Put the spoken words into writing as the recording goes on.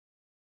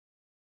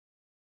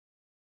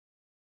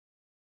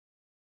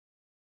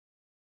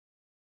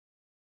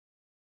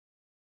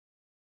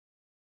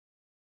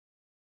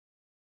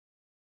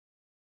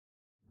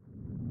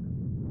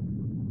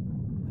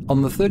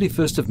On the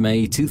 31st of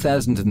May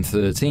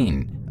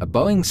 2013, a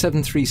Boeing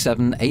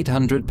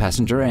 737-800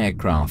 passenger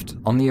aircraft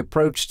on the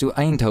approach to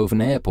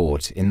Eindhoven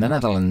Airport in the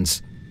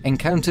Netherlands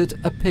encountered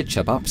a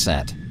pitch-up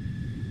upset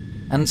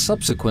and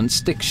subsequent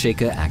stick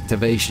shaker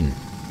activation.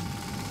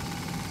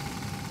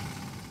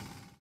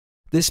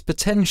 This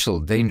potential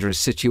dangerous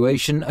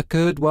situation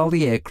occurred while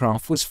the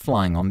aircraft was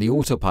flying on the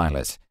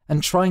autopilot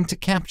and trying to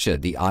capture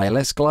the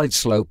ILS glide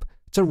slope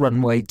to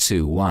runway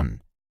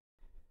 21.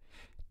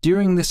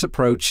 During this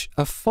approach,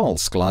 a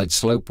false glide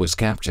slope was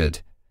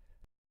captured.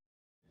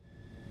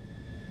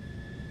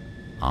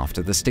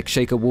 After the stick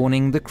shaker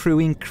warning, the crew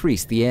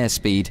increased the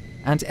airspeed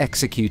and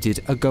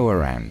executed a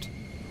go-around.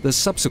 The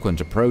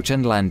subsequent approach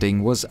and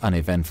landing was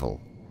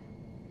uneventful.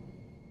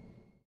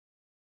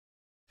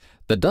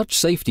 The Dutch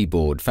Safety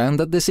Board found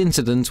that this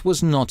incident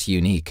was not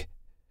unique.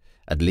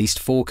 At least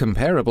 4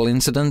 comparable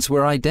incidents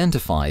were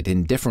identified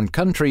in different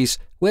countries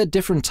where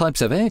different types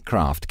of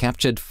aircraft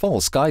captured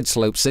false glide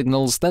slope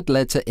signals that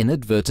led to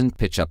inadvertent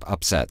pitch-up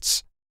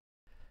upsets.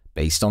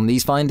 Based on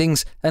these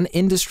findings, an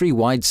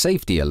industry-wide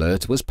safety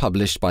alert was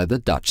published by the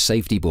Dutch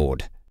Safety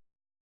Board.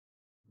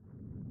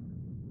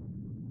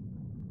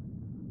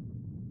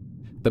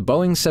 The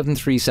Boeing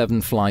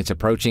 737 flight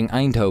approaching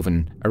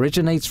Eindhoven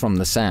originates from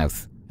the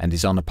south and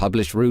is on a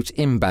published route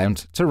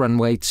inbound to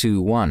runway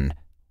 21,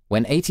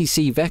 when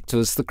ATC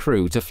vectors the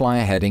crew to fly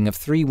a heading of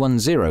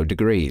 310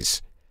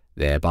 degrees,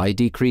 thereby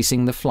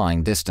decreasing the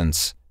flying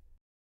distance.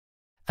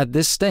 At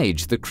this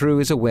stage, the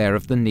crew is aware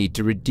of the need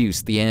to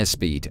reduce the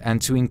airspeed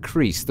and to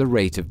increase the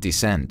rate of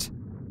descent.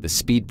 The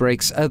speed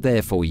brakes are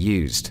therefore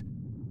used.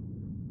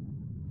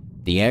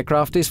 The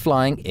aircraft is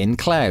flying in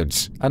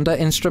clouds under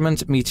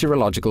instrument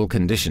meteorological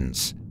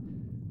conditions.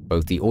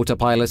 Both the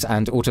autopilot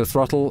and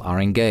autothrottle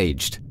are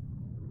engaged.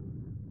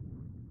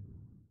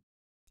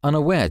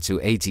 Unaware to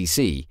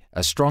ATC,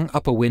 a strong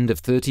upper wind of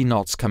 30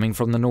 knots coming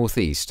from the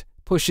northeast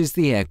pushes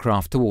the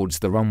aircraft towards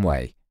the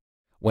runway.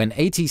 When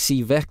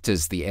ATC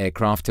vectors the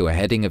aircraft to a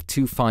heading of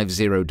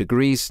 250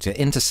 degrees to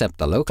intercept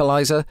the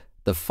localizer,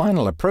 the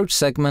final approach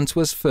segment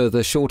was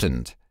further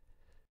shortened.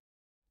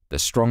 The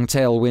strong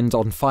tailwind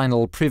on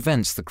final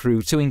prevents the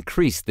crew to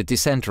increase the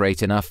descent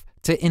rate enough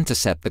to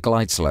intercept the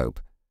glide slope.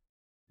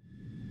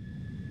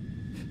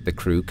 The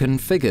crew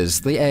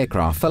configures the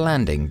aircraft for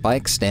landing by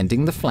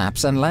extending the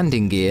flaps and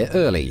landing gear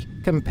early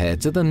compared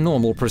to the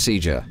normal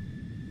procedure.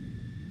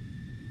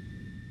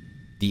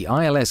 The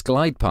ILS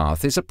glide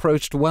path is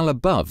approached well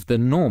above the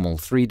normal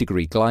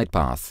 3-degree glide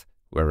path,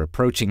 where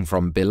approaching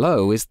from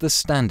below is the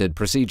standard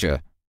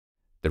procedure.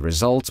 The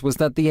result was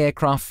that the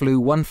aircraft flew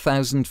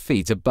 1,000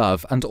 feet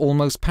above and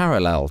almost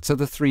parallel to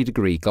the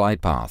 3-degree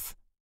glide path.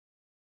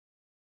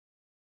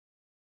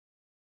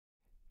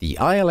 The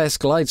ILS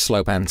glide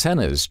slope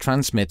antennas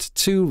transmit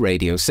 2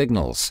 radio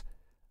signals,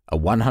 a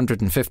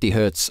 150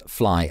 Hz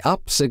fly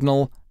up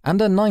signal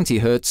and a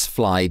 90 Hz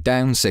fly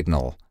down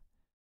signal.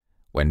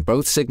 When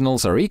both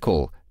signals are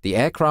equal, the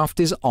aircraft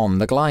is on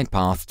the glide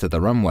path to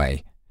the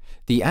runway.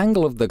 The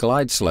angle of the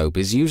glide slope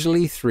is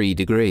usually 3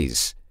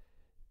 degrees.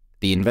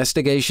 The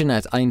investigation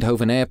at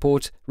Eindhoven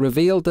Airport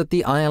revealed that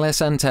the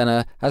ILS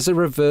antenna has a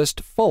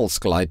reversed false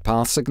glide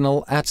path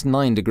signal at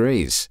 9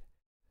 degrees.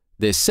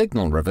 This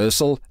signal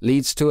reversal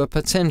leads to a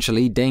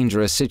potentially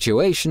dangerous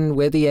situation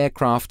where the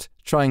aircraft,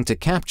 trying to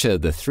capture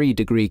the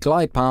 3-degree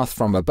glide path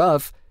from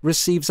above,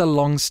 receives a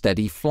long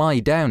steady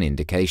fly-down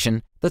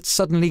indication that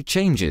suddenly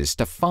changes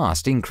to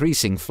fast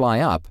increasing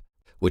fly-up,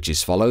 which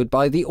is followed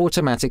by the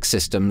automatic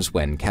systems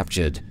when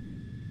captured.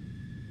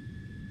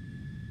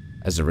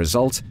 As a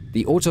result,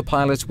 the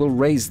autopilot will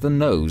raise the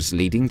nose,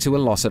 leading to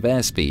a loss of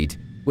airspeed,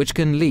 which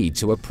can lead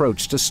to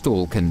approach to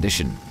stall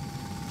condition.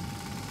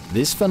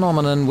 This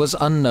phenomenon was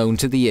unknown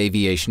to the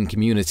aviation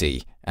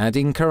community and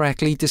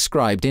incorrectly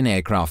described in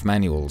aircraft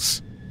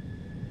manuals.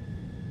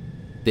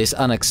 This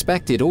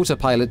unexpected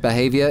autopilot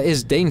behavior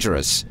is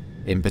dangerous,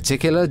 in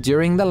particular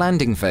during the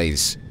landing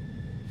phase.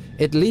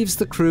 It leaves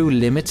the crew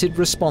limited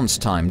response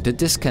time to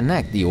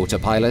disconnect the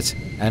autopilot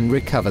and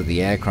recover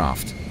the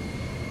aircraft.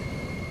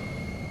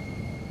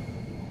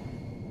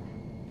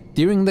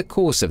 During the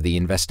course of the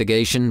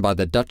investigation by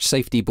the Dutch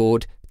Safety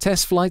Board,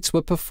 test flights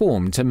were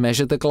performed to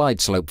measure the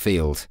glide slope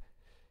field.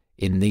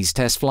 In these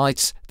test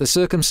flights, the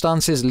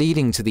circumstances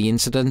leading to the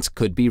incident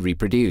could be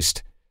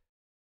reproduced.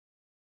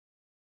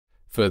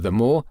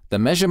 Furthermore, the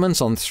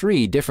measurements on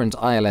 3 different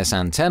ILS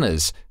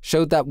antennas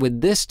showed that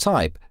with this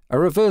type, a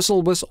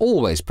reversal was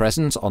always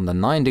present on the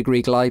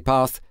 9-degree glide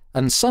path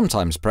and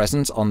sometimes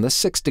present on the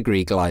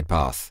 6-degree glide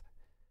path.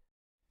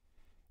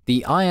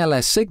 The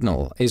ILS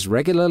signal is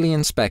regularly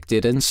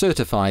inspected and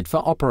certified for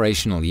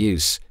operational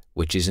use,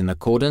 which is in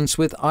accordance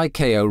with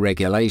ICAO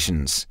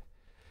regulations.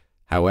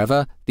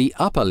 However, the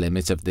upper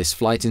limit of this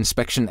flight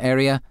inspection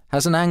area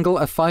has an angle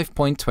of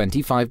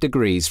 5.25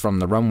 degrees from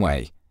the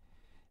runway.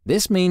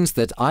 This means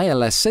that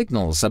ILS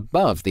signals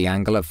above the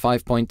angle of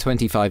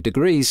 5.25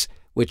 degrees,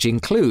 which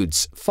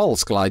includes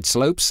false glide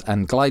slopes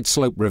and glide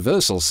slope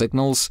reversal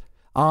signals,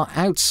 are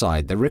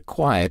outside the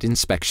required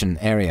inspection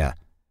area.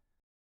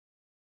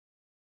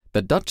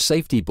 The Dutch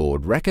Safety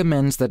Board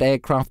recommends that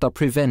aircraft are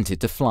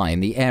prevented to fly in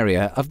the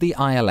area of the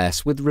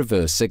ILS with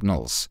reverse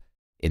signals.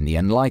 In the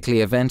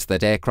unlikely event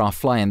that aircraft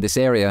fly in this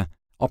area,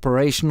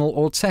 operational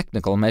or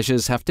technical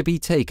measures have to be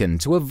taken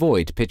to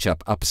avoid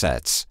pitch-up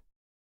upsets.